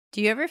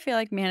Do you ever feel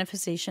like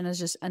manifestation is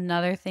just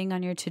another thing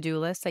on your to-do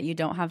list that you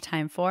don't have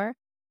time for?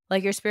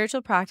 Like your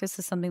spiritual practice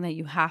is something that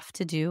you have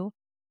to do?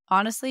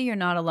 Honestly, you're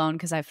not alone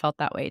because I've felt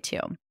that way too.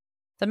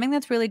 Something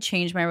that's really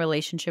changed my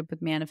relationship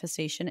with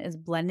manifestation is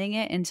blending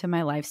it into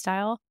my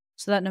lifestyle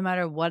so that no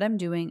matter what I'm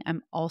doing,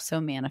 I'm also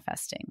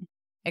manifesting.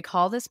 I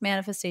call this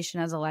manifestation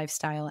as a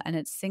lifestyle, and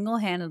it's single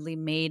handedly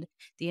made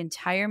the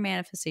entire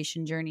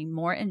manifestation journey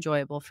more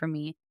enjoyable for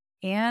me.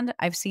 And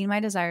I've seen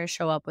my desires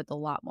show up with a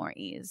lot more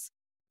ease.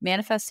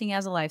 Manifesting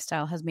as a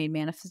lifestyle has made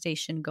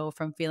manifestation go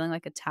from feeling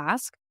like a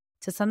task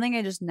to something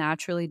I just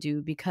naturally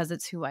do because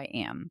it's who I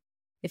am.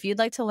 If you'd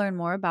like to learn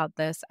more about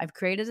this, I've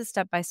created a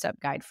step by step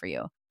guide for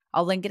you.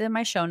 I'll link it in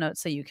my show notes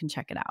so you can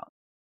check it out.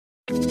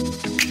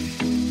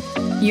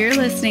 You're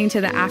listening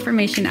to the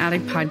Affirmation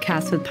Addict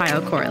podcast with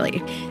Pyle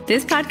Corley.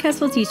 This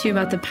podcast will teach you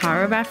about the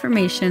power of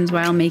affirmations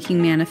while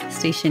making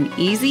manifestation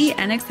easy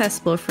and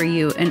accessible for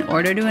you in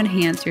order to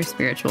enhance your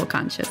spiritual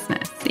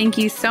consciousness. Thank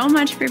you so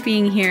much for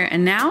being here,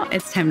 and now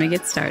it's time to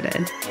get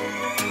started.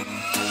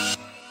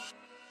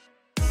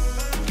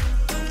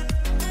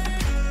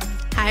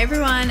 Hi,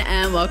 everyone,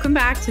 and welcome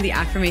back to the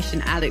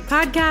Affirmation Addict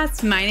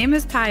podcast. My name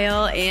is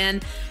Pyle,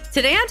 and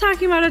today I'm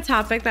talking about a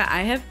topic that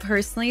I have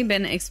personally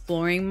been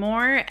exploring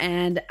more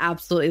and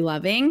absolutely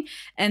loving,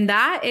 and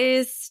that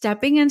is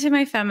stepping into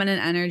my feminine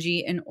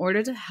energy in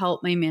order to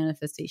help my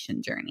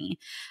manifestation journey.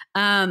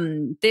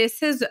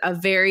 This is a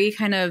very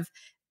kind of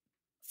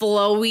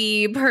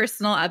flowy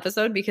personal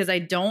episode because I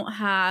don't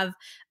have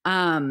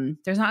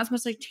there's not as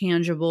much like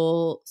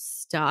tangible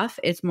stuff.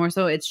 It's more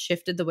so it's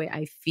shifted the way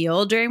I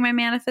feel during my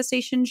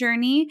manifestation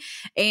journey,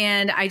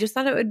 and I just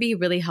thought it would be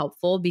really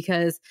helpful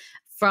because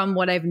from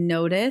what I've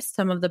noticed,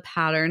 some of the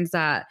patterns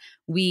that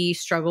we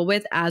struggle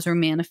with as we're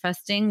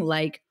manifesting,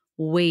 like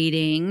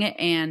waiting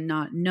and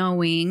not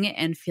knowing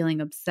and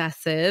feeling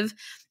obsessive,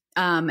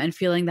 and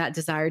feeling that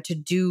desire to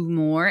do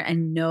more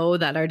and know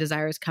that our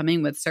desire is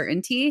coming with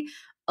certainty.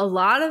 A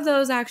lot of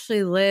those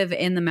actually live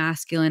in the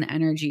masculine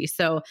energy.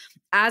 So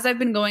as I've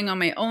been going on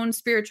my own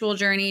spiritual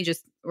journey,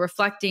 just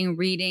reflecting,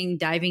 reading,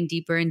 diving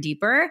deeper and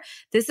deeper,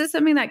 this is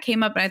something that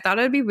came up and I thought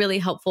it would be really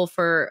helpful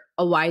for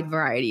a wide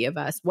variety of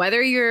us.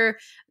 Whether you're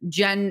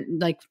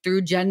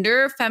through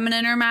gender,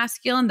 feminine or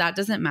masculine, that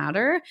doesn't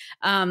matter.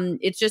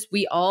 It's just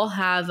we all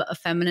have a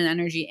feminine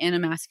energy and a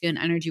masculine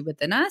energy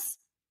within us.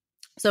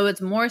 So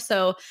it's more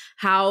so,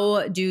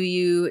 how do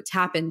you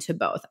tap into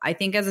both? I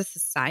think as a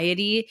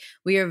society,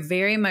 we are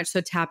very much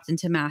so tapped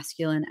into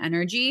masculine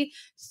energy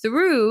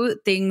through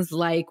things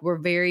like we're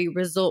very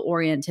result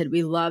oriented.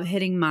 We love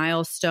hitting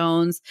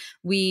milestones.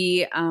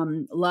 We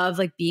love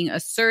like being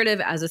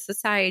assertive as a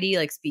society,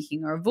 like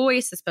speaking our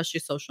voice, especially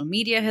social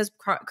media has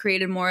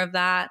created more of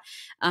that.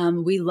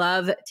 We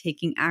love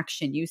taking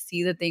action. You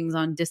see the things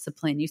on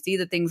discipline. You see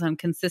the things on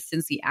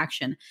consistency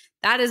action.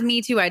 That is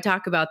me too. I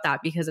talk about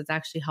that because it's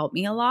actually helped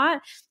me a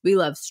lot. We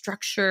love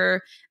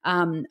structure.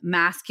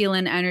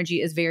 Masculine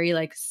energy is very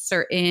like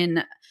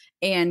certain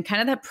and kind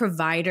of that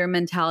provider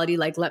mentality,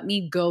 like let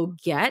me go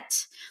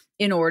get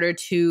in order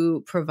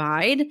to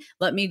provide.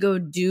 Let me go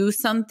do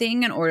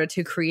something in order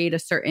to create a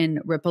certain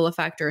ripple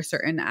effect or a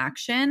certain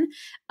action.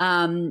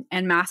 And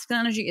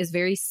masculine energy is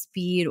very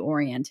speed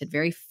oriented,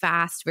 very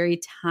fast,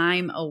 very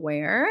time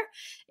aware.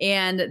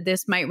 And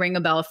this might ring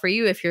a bell for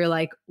you if you're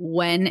like,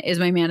 when is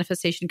my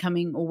manifestation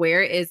coming?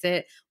 Where is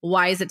it?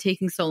 Why is it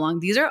taking so long?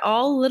 These are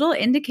all little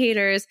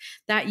indicators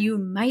that you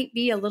might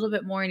be a little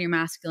bit more in your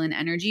masculine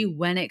energy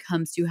when it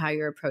comes to how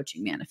you're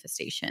approaching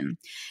manifestation.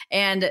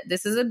 And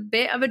this is a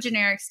bit of a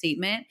generic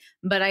statement,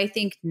 but I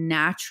think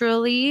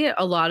naturally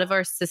a lot of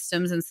our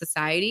systems in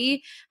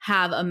society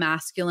have a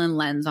masculine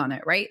lens on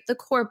it, right? The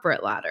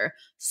corporate ladder,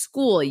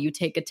 school, you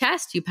take a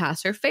test, you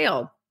pass or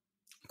fail.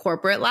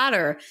 Corporate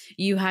ladder,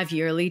 you have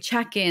yearly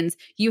check-ins,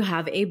 you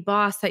have a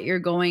boss that you're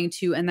going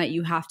to and that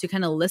you have to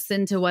kind of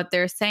listen to what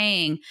they're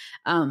saying,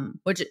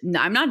 which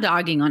I'm not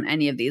dogging on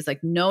any of these,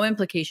 like no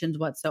implications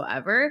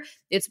whatsoever.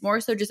 It's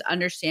more so just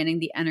understanding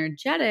the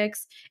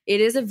energetics.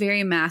 It is a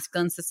very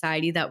masculine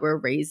society that we're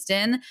raised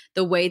in.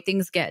 The way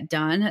things get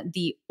done,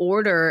 the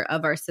order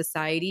of our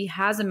society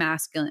has a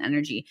masculine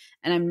energy.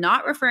 And I'm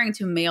not referring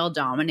to male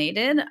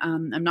dominated.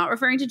 I'm not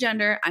referring to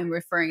gender. I'm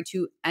referring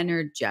to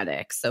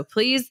energetics. So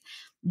please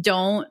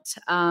don't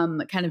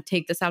kind of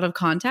take this out of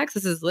context.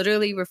 This is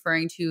literally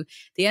referring to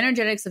the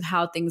energetics of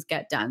how things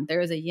get done.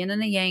 There is a yin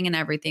and a yang in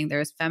everything. There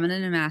is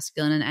feminine and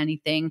masculine in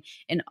anything,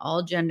 in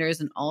all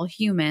genders and all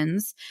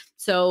humans.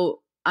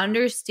 So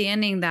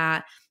understanding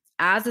that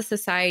as a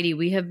society,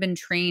 we have been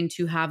trained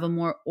to have a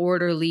more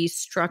orderly,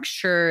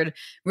 structured,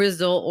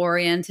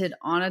 result-oriented,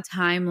 on a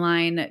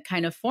timeline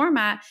kind of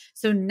format.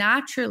 So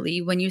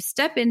naturally, when you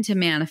step into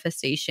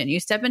manifestation,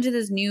 you step into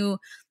this new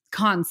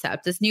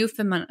concept, this new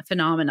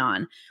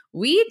phenomenon,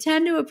 we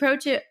tend to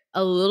approach it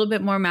a little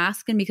bit more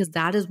masculine because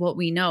that is what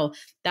we know.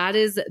 That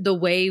is the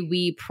way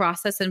we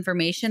process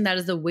information. That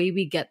is the way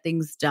we get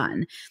things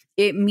done.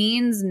 It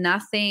means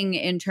nothing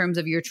in terms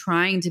of you're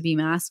trying to be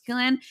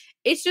masculine.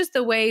 It's just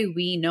the way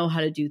we know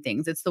how to do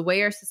things. It's the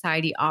way our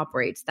society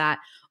operates, that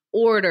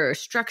order,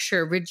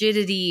 structure,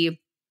 rigidity,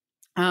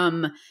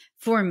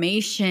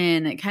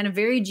 formation, kind of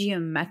very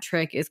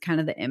geometric is kind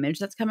of the image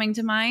that's coming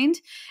to mind.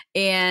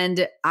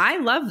 And I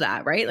love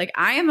that, right? Like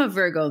I am a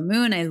Virgo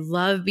moon. I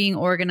love being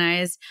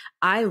organized.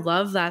 I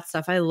love that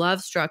stuff. I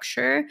love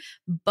structure.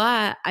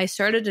 But I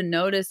started to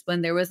notice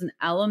when there was an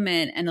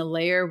element and a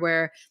layer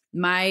where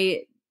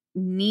my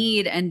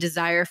need and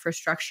desire for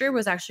structure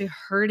was actually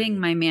hurting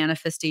my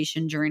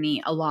manifestation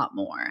journey a lot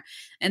more.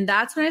 And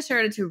that's when I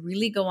started to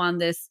really go on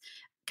this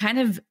kind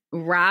of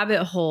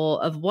rabbit hole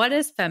of what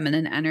is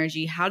feminine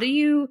energy? How do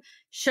you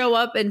show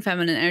up in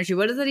feminine energy?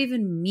 What does that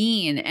even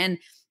mean? And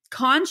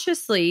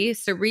consciously,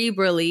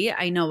 cerebrally,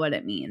 I know what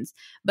it means.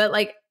 But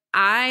like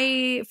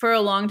I, for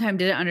a long time,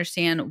 didn't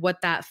understand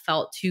what that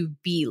felt to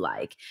be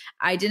like.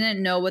 I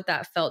didn't know what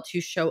that felt to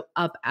show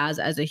up as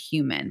a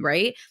human,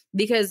 right?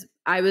 Because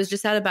I was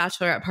just at a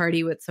bachelorette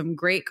party with some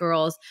great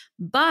girls,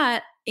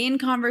 but in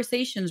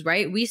conversations,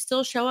 right, we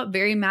still show up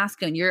very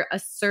masculine. You're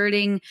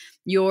asserting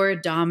your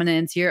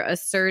dominance. You're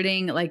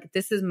asserting like,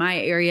 this is my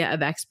area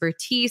of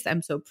expertise.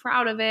 I'm so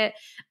proud of it.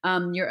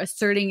 You're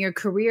asserting your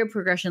career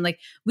progression. Like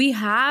we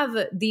have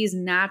these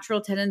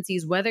natural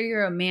tendencies, whether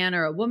you're a man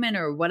or a woman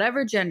or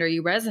whatever gender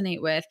you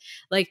resonate with,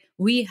 like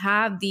we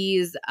have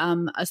these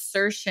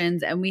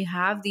assertions and we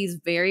have these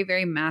very,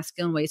 very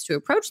masculine ways to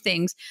approach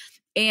things.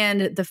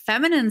 And the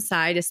feminine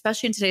side,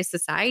 especially in today's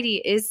society,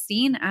 is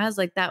seen as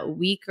like that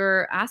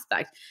weaker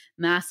aspect.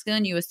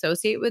 Masculine, you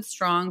associate with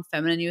strong,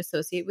 feminine, you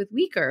associate with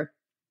weaker.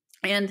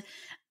 And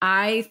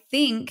I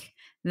think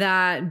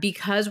that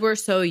because we're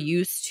so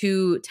used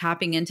to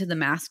tapping into the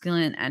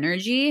masculine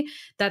energy,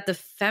 that the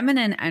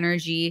feminine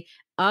energy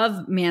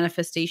of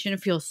manifestation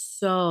feels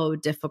so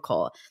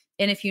difficult.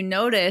 And if you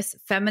notice,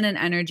 feminine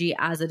energy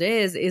as it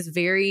is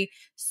very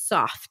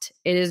soft.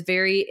 It is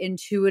very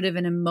intuitive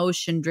and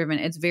emotion driven.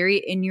 It's very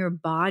in your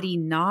body,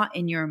 not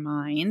in your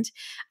mind.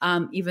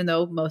 Even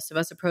though most of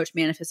us approach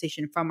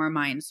manifestation from our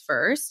minds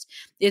first,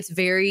 it's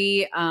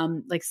very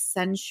like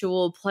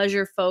sensual,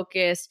 pleasure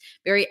focused,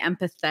 very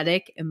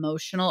empathetic,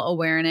 emotional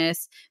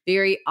awareness,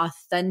 very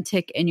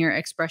authentic in your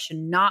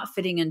expression, not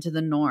fitting into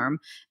the norm,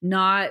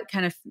 not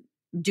kind of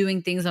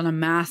doing things on a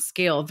mass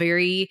scale,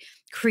 very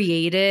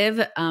creative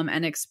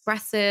and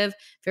expressive,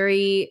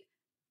 very,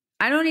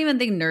 I don't even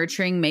think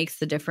nurturing makes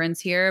the difference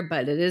here,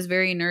 but it is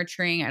very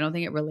nurturing. I don't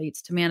think it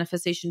relates to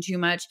manifestation too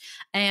much.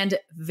 And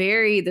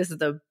this is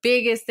the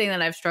biggest thing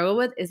that I've struggled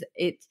with, is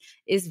it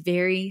is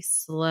very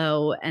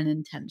slow and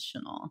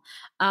intentional.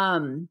 So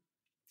I'm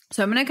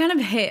going to kind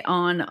of hit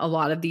on a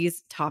lot of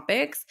these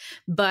topics,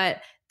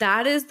 but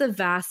that is the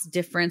vast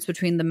difference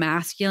between the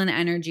masculine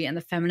energy and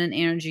the feminine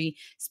energy,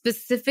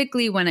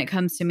 specifically when it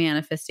comes to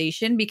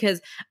manifestation,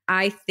 because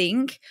I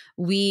think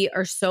we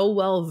are so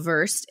well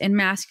versed in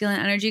masculine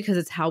energy because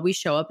it's how we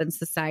show up in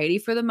society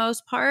for the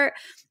most part,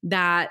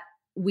 that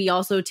we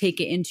also take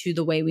it into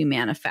the way we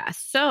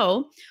manifest.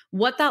 So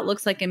what that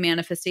looks like in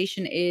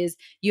manifestation is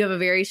you have a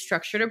very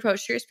structured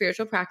approach to your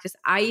spiritual practice.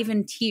 I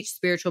even teach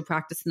spiritual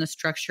practice in a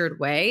structured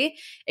way,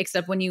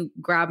 except when you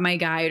grab my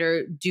guide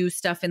or do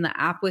stuff in the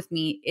app with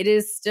me, it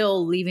is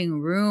still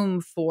leaving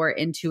room for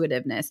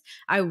intuitiveness.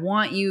 I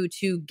want you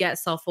to get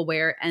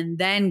self-aware and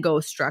then go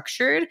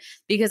structured,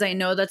 because I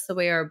know that's the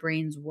way our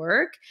brains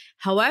work.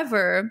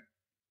 However,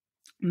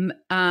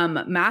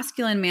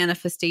 masculine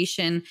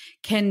manifestation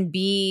can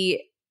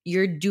be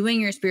you're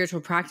doing your spiritual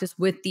practice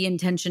with the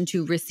intention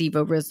to receive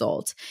a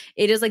result.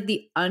 It is like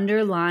the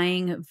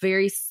underlying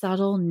very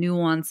subtle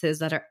nuances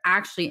that are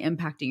actually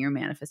impacting your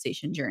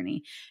manifestation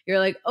journey. You're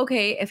like,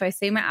 okay, if I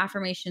say my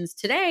affirmations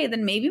today,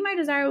 then maybe my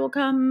desire will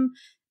come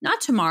not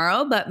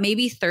tomorrow, but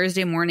maybe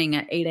Thursday morning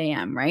at 8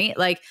 a.m., right?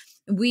 Like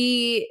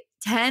we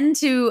tend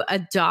to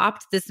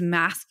adopt this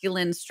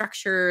masculine,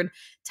 structured,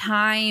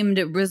 timed,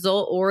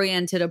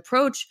 result-oriented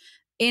approach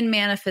in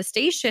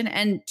manifestation.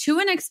 And to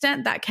an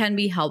extent that can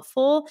be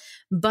helpful.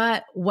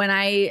 But when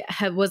I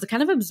was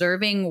kind of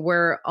observing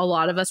where a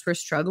lot of us were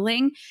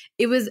struggling,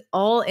 it was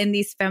all in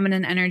these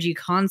feminine energy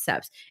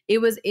concepts. It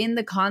was in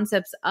the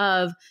concepts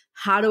of,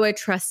 how do I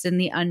trust in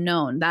the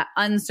unknown? That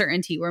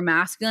uncertainty, where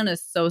masculine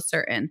is so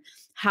certain.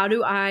 How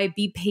do I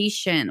be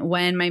patient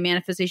when my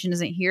manifestation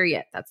isn't here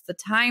yet? That's the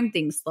time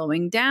thing,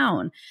 slowing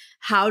down.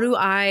 How do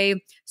I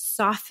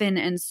soften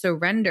and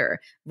surrender?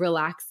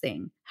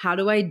 Relaxing. How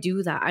do I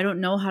do that? I don't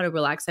know how to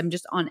relax. I'm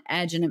just on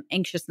edge and I'm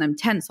anxious and I'm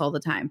tense all the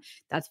time.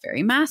 That's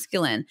very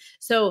masculine.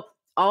 So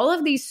all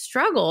of these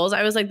struggles,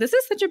 I was like, this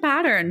is such a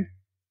pattern.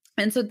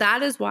 And so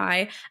that is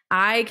why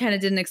I kind of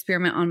did an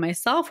experiment on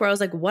myself where I was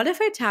like, what if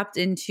I tapped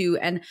into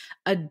and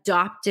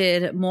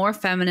adopted more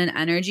feminine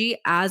energy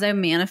as I'm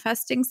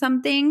manifesting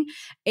something,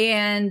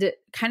 and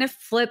kind of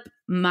flip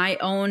my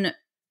own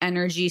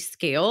energy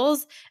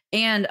scales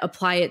and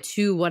apply it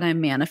to what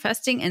I'm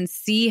manifesting and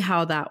see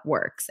how that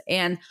works.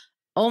 And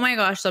oh my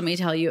gosh, let me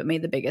tell you, it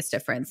made the biggest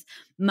difference.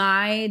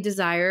 My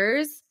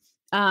desires,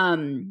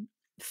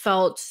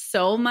 felt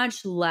so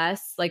much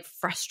less like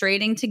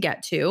frustrating to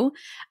get to.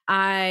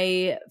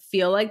 I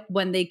feel like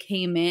when they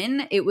came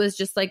in, it was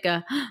just like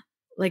a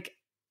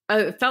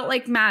it felt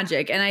like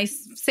magic. And I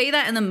say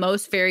that in the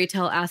most fairy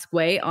tale-esque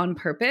way on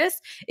purpose.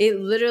 It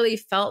literally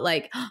felt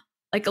like a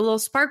little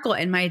sparkle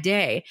in my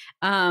day.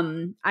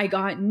 I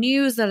got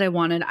news that I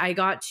wanted. I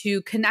got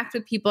to connect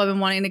with people I've been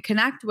wanting to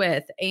connect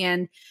with.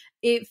 And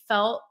it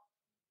felt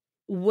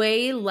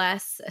way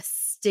less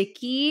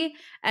sticky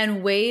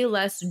and way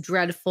less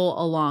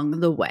dreadful along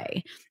the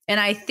way. And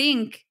I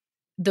think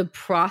the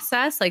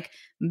process, like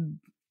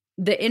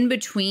the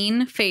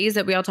in-between phase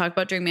that we all talk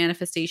about during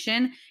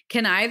manifestation,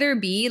 can either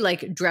be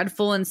like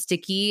dreadful and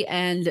sticky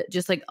and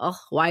just like, oh,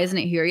 why isn't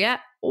it here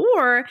yet?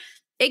 Or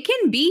it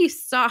can be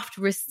soft,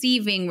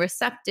 receiving,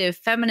 receptive,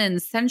 feminine,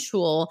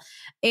 sensual,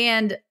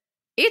 and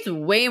it's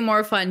way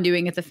more fun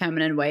doing it the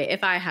feminine way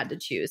if I had to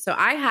choose. So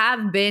I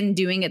have been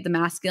doing it the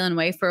masculine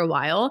way for a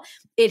while.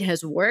 It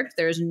has worked.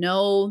 There's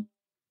no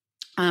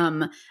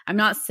I'm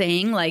not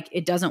saying like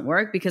it doesn't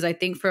work, because I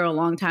think for a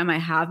long time I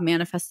have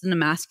manifested in a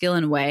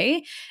masculine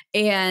way,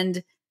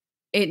 and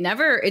it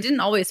didn't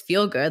always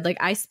feel good. Like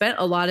I spent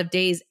a lot of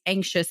days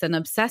anxious and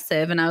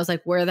obsessive, and I was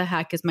like, where the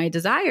heck is my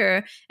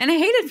desire? And I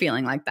hated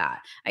feeling like that.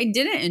 I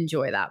didn't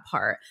enjoy that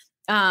part.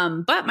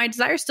 But my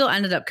desire still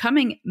ended up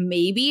coming.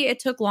 Maybe it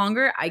took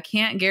longer. I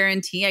can't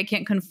guarantee. I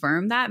can't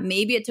confirm that.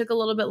 Maybe it took a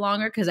little bit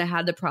longer because I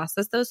had to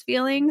process those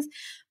feelings.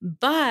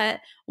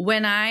 But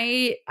when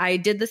I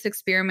did this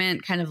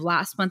experiment kind of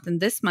last month and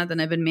this month,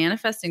 and I've been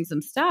manifesting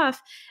some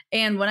stuff,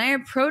 and when I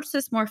approach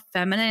this more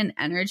feminine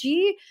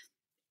energy,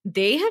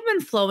 they have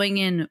been flowing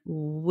in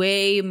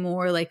way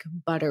more like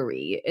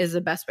buttery is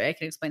the best way I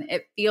can explain it.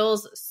 It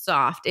feels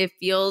soft. It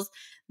feels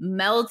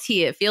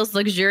melty. It feels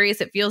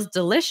luxurious. It feels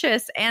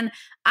delicious. And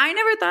I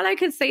never thought I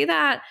could say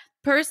that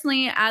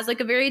personally as like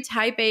a very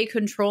type A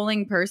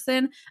controlling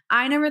person.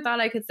 I never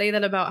thought I could say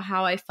that about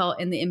how I felt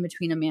in the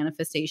in-between of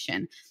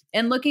manifestation.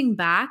 And looking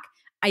back,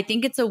 I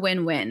think it's a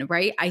win-win,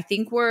 right? I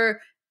think we're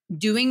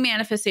doing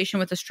manifestation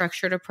with a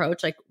structured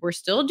approach. Like we're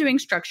still doing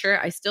structure.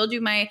 I still do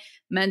my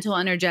mental,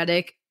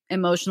 energetic,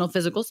 emotional,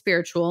 physical,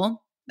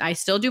 spiritual. I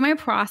still do my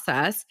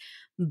process,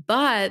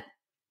 but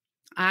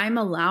I'm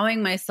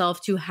allowing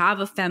myself to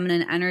have a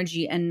feminine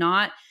energy and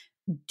not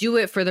do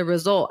it for the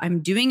result.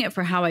 I'm doing it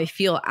for how I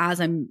feel as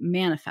I'm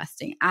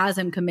manifesting, as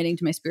I'm committing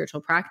to my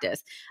spiritual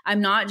practice.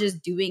 I'm not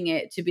just doing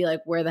it to be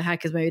like, where the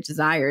heck is my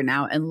desire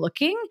now and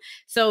looking.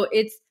 So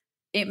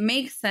it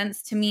makes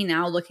sense to me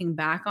now looking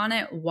back on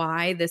it,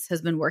 why this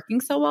has been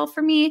working so well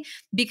for me,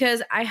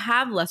 because I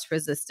have less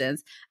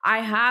resistance. I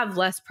have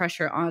less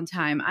pressure on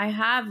time. I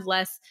have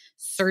less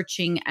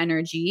searching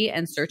energy,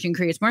 and searching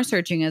creates more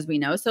searching, as we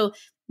know. So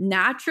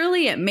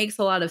naturally it makes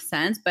a lot of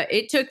sense, but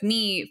it took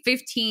me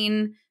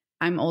 15,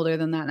 I'm older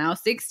than that now,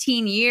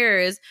 16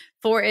 years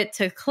for it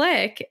to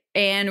click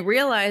and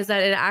realize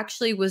that it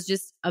actually was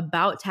just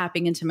about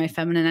tapping into my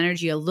feminine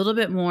energy a little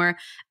bit more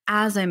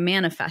as I'm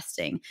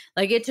manifesting.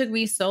 Like it took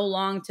me so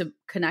long to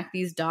connect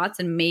these dots,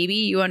 and maybe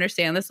you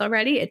understand this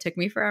already. It took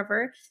me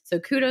forever. So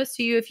kudos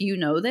to you if you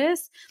know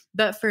this.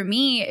 But for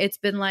me, it's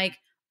been like,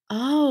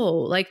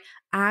 oh, like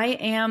I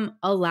am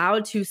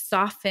allowed to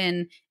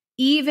soften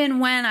even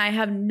when I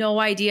have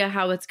no idea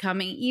how it's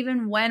coming,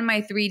 even when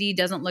my 3D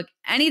doesn't look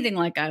anything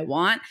like I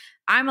want,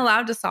 I'm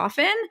allowed to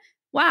soften.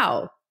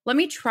 Wow, let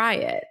me try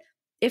it.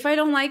 If I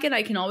don't like it,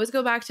 I can always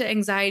go back to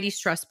anxiety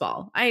stress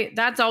ball.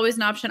 That's always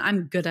an option.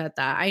 I'm good at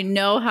that. I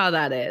know how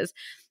that is.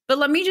 But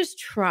let me just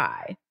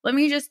try. Let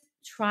me just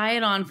try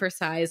it on for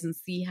size and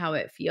see how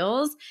it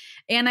feels.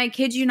 And I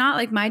kid you not,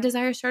 like my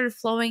desire started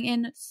flowing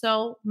in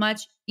so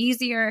much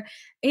easier.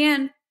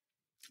 And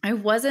I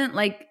wasn't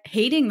like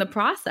hating the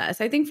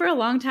process. I think for a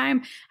long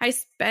time, I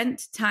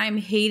spent time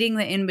hating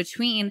the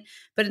in-between,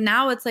 but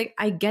now it's like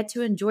I get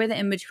to enjoy the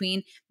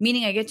in-between,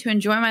 meaning I get to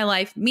enjoy my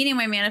life, meaning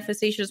my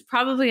manifestation is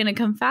probably going to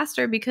come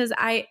faster because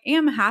I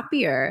am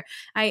happier.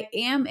 I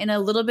am in a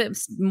little bit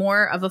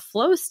more of a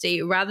flow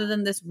state rather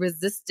than this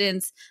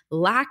resistance,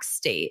 lack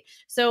state.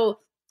 So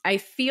I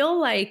feel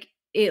like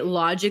it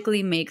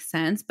logically makes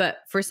sense, but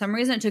for some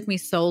reason it took me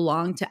so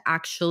long to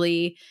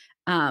actually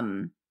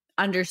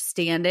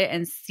understand it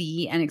and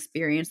see and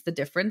experience the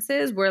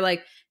differences, where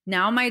like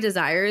now my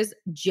desires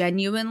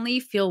genuinely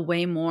feel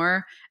way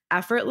more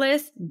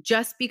effortless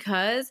just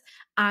because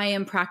I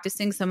am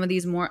practicing some of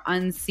these more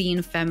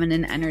unseen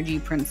feminine energy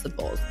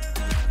principles.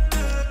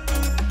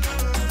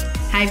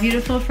 Hi,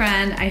 beautiful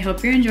friend. I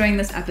hope you're enjoying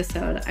this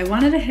episode. I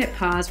wanted to hit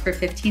pause for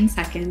 15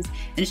 seconds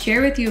and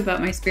share with you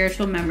about my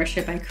spiritual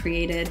membership I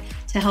created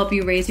to help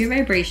you raise your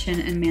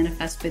vibration and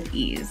manifest with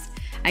ease.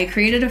 I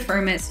created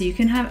Affirm It so you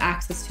can have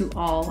access to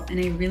all, and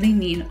I really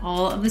mean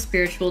all, of the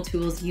spiritual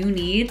tools you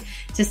need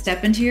to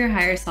step into your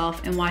higher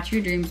self and watch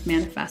your dreams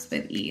manifest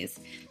with ease.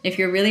 If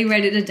you're really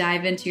ready to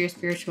dive into your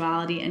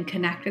spirituality and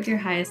connect with your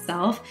highest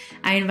self,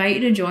 I invite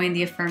you to join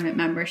the Affirm It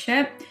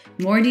membership.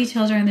 More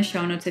details are in the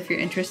show notes if you're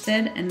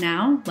interested. And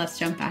now let's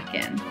jump back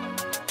in.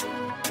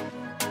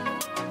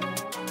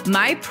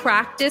 My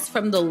practice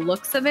from the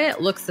looks of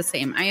it looks the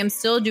same. I am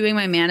still doing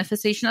my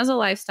manifestation as a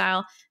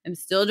lifestyle. I'm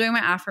still doing my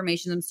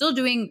affirmations. I'm still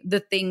doing the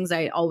things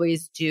I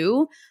always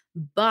do,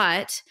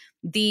 but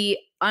the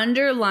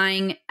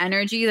underlying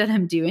energy that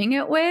I'm doing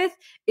it with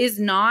is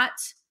not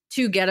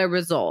to get a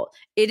result.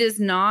 It is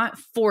not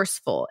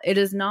forceful. It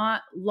is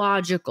not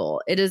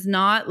logical. It is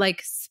not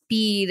like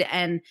speed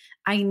and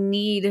I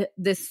need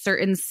this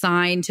certain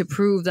sign to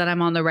prove that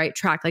I'm on the right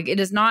track. Like, it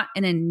is not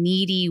in a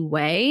needy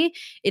way.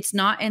 It's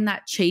not in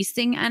that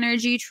chasing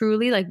energy,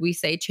 truly. Like we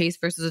say, chase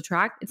versus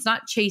attract. It's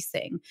not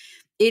chasing.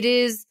 It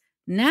is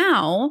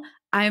now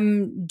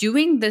I'm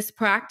doing this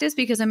practice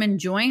because I'm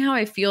enjoying how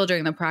I feel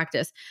during the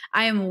practice.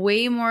 I am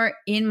way more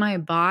in my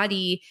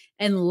body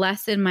and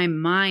less in my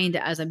mind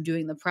as I'm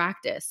doing the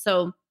practice.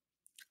 So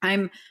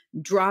I'm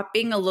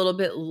dropping a little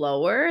bit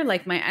lower.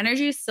 Like, my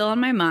energy is still on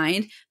my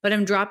mind, but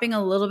I'm dropping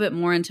a little bit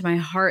more into my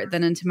heart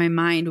than into my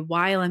mind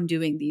while I'm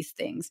doing these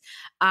things.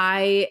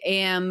 I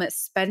am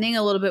spending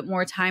a little bit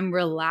more time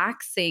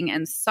relaxing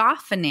and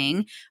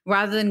softening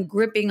rather than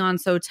gripping on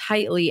so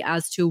tightly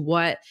as to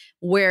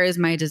where is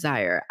my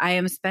desire. I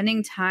am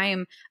spending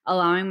time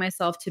allowing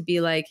myself to be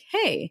like,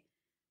 hey,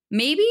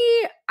 maybe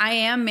I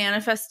am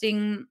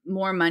manifesting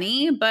more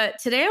money, but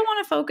today I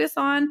want to focus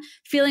on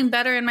feeling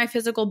better in my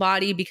physical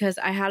body because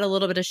I had a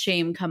little bit of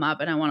shame come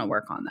up and I want to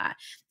work on that.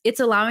 It's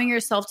allowing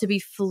yourself to be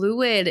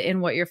fluid in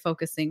what you're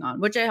focusing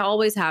on, which I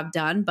always have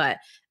done, but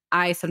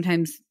I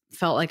sometimes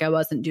felt like I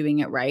wasn't doing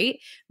it right.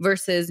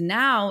 Versus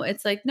now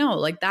it's like, no,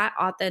 like that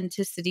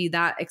authenticity,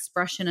 that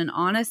expression and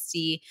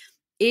honesty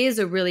is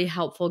a really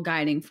helpful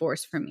guiding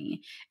force for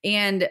me.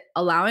 And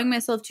allowing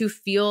myself to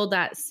feel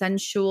that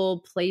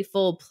sensual,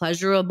 playful,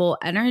 pleasurable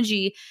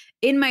energy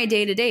in my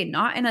day-to-day,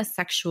 not in a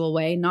sexual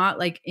way, not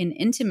like in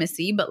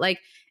intimacy, but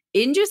like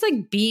in just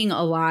like being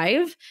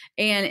alive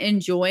and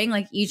enjoying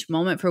like each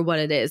moment for what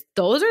it is.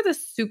 Those are the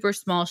super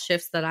small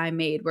shifts that I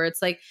made where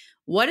it's like,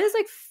 what is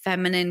like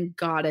feminine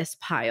goddess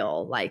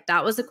Payal? Like,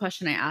 that was the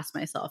question I asked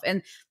myself.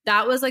 And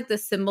that was like the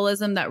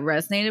symbolism that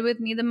resonated with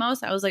me the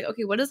most. I was like,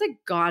 okay, what is like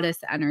goddess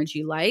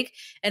energy like?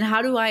 And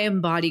how do I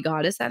embody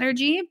goddess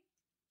energy?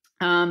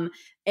 And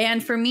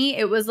for me,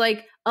 it was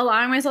like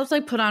allowing myself to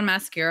like put on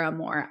mascara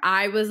more.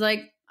 I was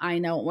like, I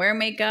don't wear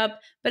makeup,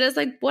 but it's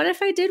like, what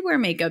if I did wear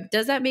makeup?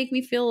 Does that make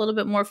me feel a little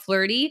bit more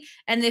flirty?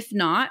 And if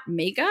not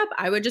makeup,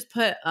 I would just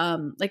put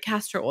like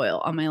castor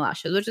oil on my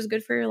lashes, which is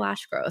good for your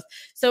lash growth.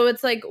 So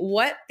it's like,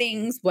 what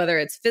things, whether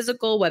it's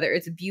physical, whether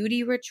it's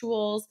beauty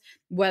rituals,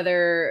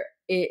 whether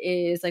it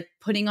is like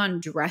putting on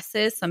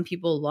dresses. Some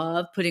people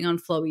love putting on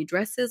flowy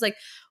dresses, like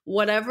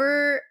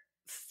whatever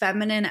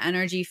feminine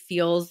energy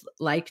feels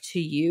like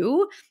to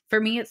you. For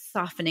me, it's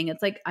softening.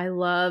 It's like, I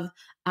love,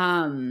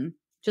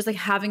 just like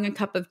having a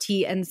cup of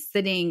tea and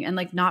sitting and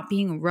like not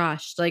being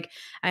rushed. Like,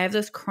 I have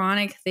this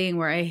chronic thing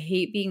where I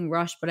hate being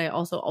rushed, but I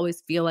also always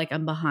feel like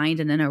I'm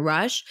behind and in a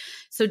rush.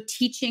 So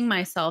teaching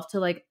myself to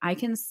like, I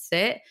can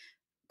sit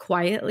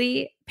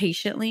quietly,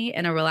 patiently,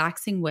 in a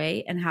relaxing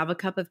way and have a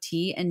cup of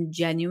tea and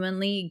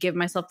genuinely give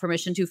myself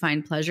permission to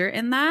find pleasure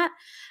in that.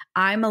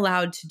 I'm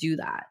allowed to do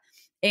that.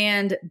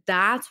 And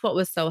that's what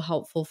was so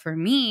helpful for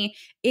me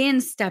in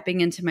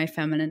stepping into my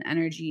feminine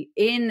energy,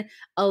 in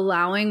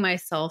allowing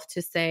myself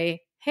to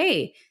say,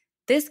 hey,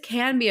 this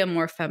can be a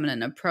more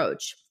feminine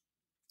approach.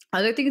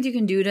 Other things you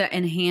can do to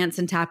enhance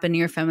and tap into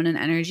your feminine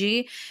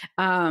energy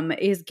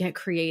is get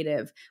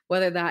creative,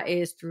 whether that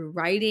is through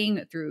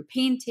writing, through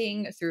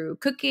painting, through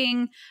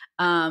cooking,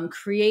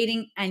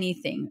 creating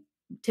anything.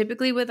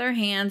 Typically with our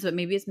hands, but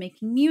maybe it's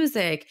making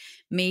music.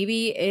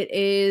 Maybe it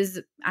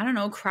is, I don't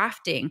know,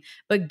 crafting.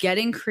 But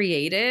getting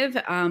creative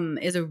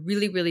is a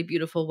really, really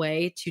beautiful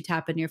way to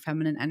tap into your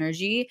feminine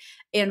energy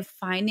and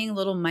finding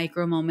little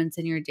micro moments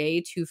in your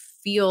day to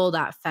feel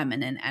that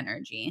feminine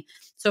energy.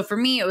 So for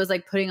me, it was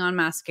like putting on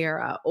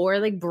mascara or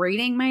like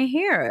braiding my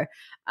hair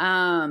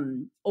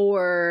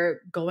or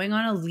going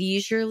on a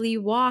leisurely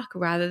walk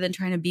rather than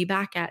trying to be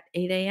back at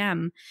 8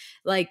 a.m.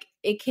 Like,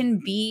 it can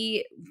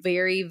be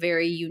very,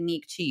 very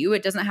unique to you.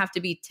 It doesn't have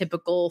to be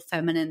typical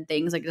feminine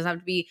things. Like, it doesn't have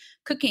to be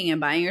cooking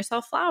and buying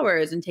yourself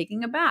flowers and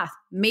taking a bath.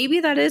 Maybe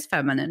that is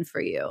feminine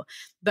for you,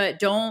 but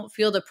don't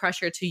feel the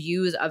pressure to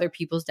use other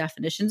people's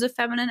definitions of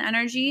feminine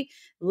energy.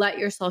 Let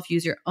yourself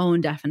use your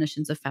own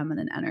definitions of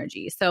feminine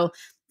energy. So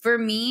for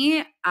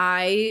me,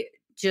 I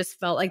just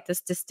felt like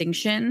this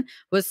distinction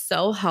was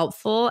so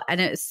helpful and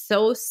it's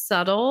so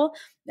subtle.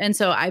 And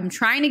so I'm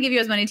trying to give you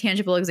as many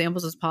tangible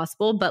examples as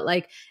possible, but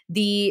like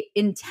the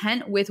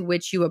intent with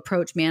which you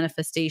approach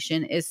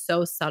manifestation is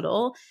so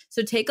subtle.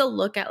 So take a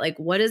look at like,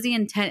 what is the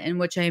intent in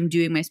which I am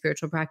doing my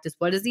spiritual practice?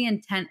 What is the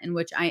intent in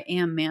which I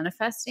am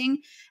manifesting?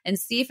 And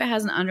see if it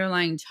has an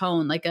underlying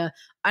tone, like a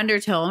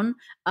undertone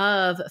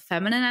of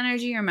feminine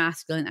energy or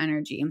masculine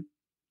energy.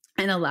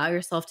 And allow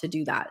yourself to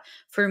do that.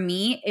 For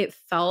me, it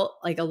felt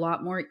like a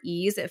lot more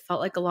ease. It felt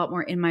like a lot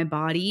more in my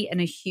body. And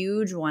a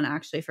huge one,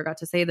 actually, I forgot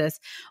to say this,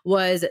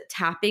 was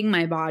tapping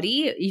my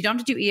body. You don't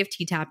have to do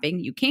EFT tapping.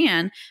 You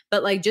can,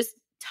 but like just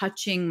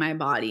touching my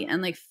body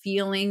and like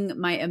feeling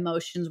my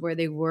emotions where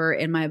they were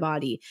in my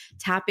body,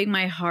 tapping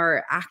my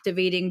heart,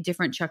 activating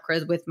different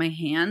chakras with my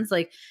hands,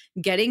 like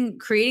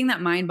creating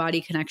that mind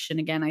body connection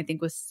again, I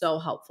think was so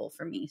helpful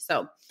for me.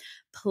 So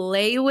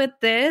play with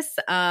this.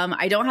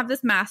 I don't have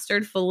this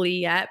mastered fully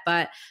yet,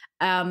 but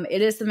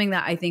it is something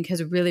that I think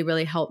has really,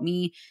 really helped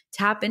me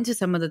tap into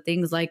some of the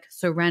things like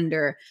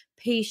surrender,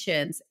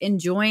 patience,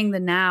 enjoying the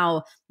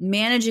now,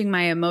 managing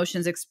my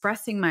emotions,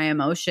 expressing my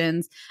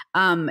emotions.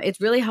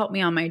 It's really helped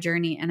me on my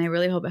journey, and I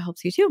really hope it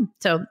helps you too.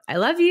 So I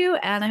love you,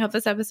 and I hope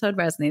this episode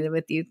resonated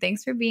with you.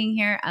 Thanks for being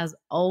here as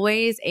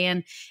always.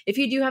 And if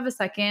you do have a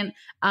second,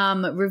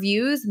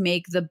 reviews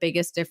make the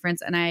biggest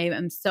difference. And I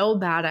am so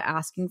bad at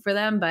asking for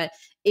them, but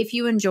if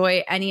you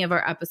enjoy any of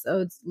our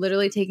episodes,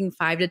 literally taking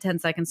 5 to 10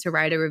 seconds to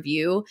write a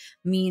review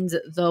means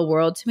the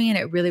world to me. And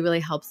it really, really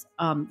helps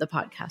the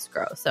podcast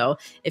grow. So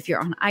if you're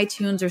on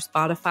iTunes or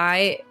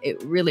Spotify,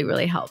 it really,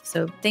 really helps.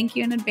 So thank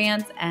you in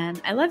advance, and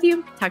I love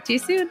you. Talk to you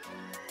soon.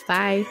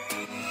 Bye.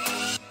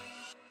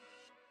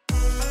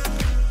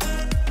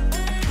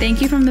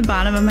 Thank you from the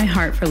bottom of my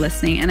heart for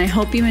listening, and I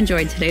hope you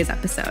enjoyed today's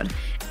episode.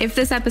 If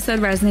this episode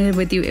resonated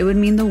with you, it would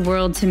mean the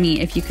world to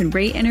me if you could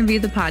rate and review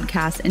the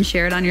podcast and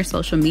share it on your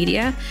social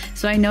media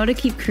so I know to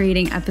keep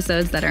creating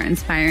episodes that are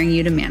inspiring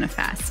you to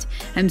manifest.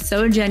 I'm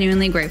so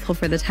genuinely grateful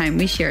for the time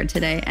we shared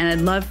today, and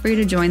I'd love for you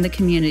to join the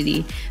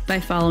community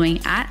by following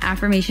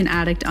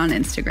 @AffirmationAddict on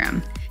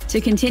Instagram. To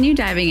continue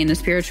diving into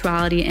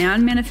spirituality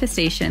and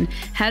manifestation,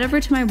 head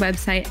over to my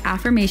website,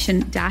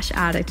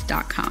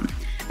 affirmation-addict.com.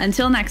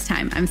 Until next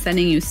time, I'm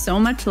sending you so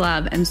much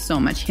love and so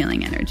much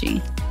healing energy.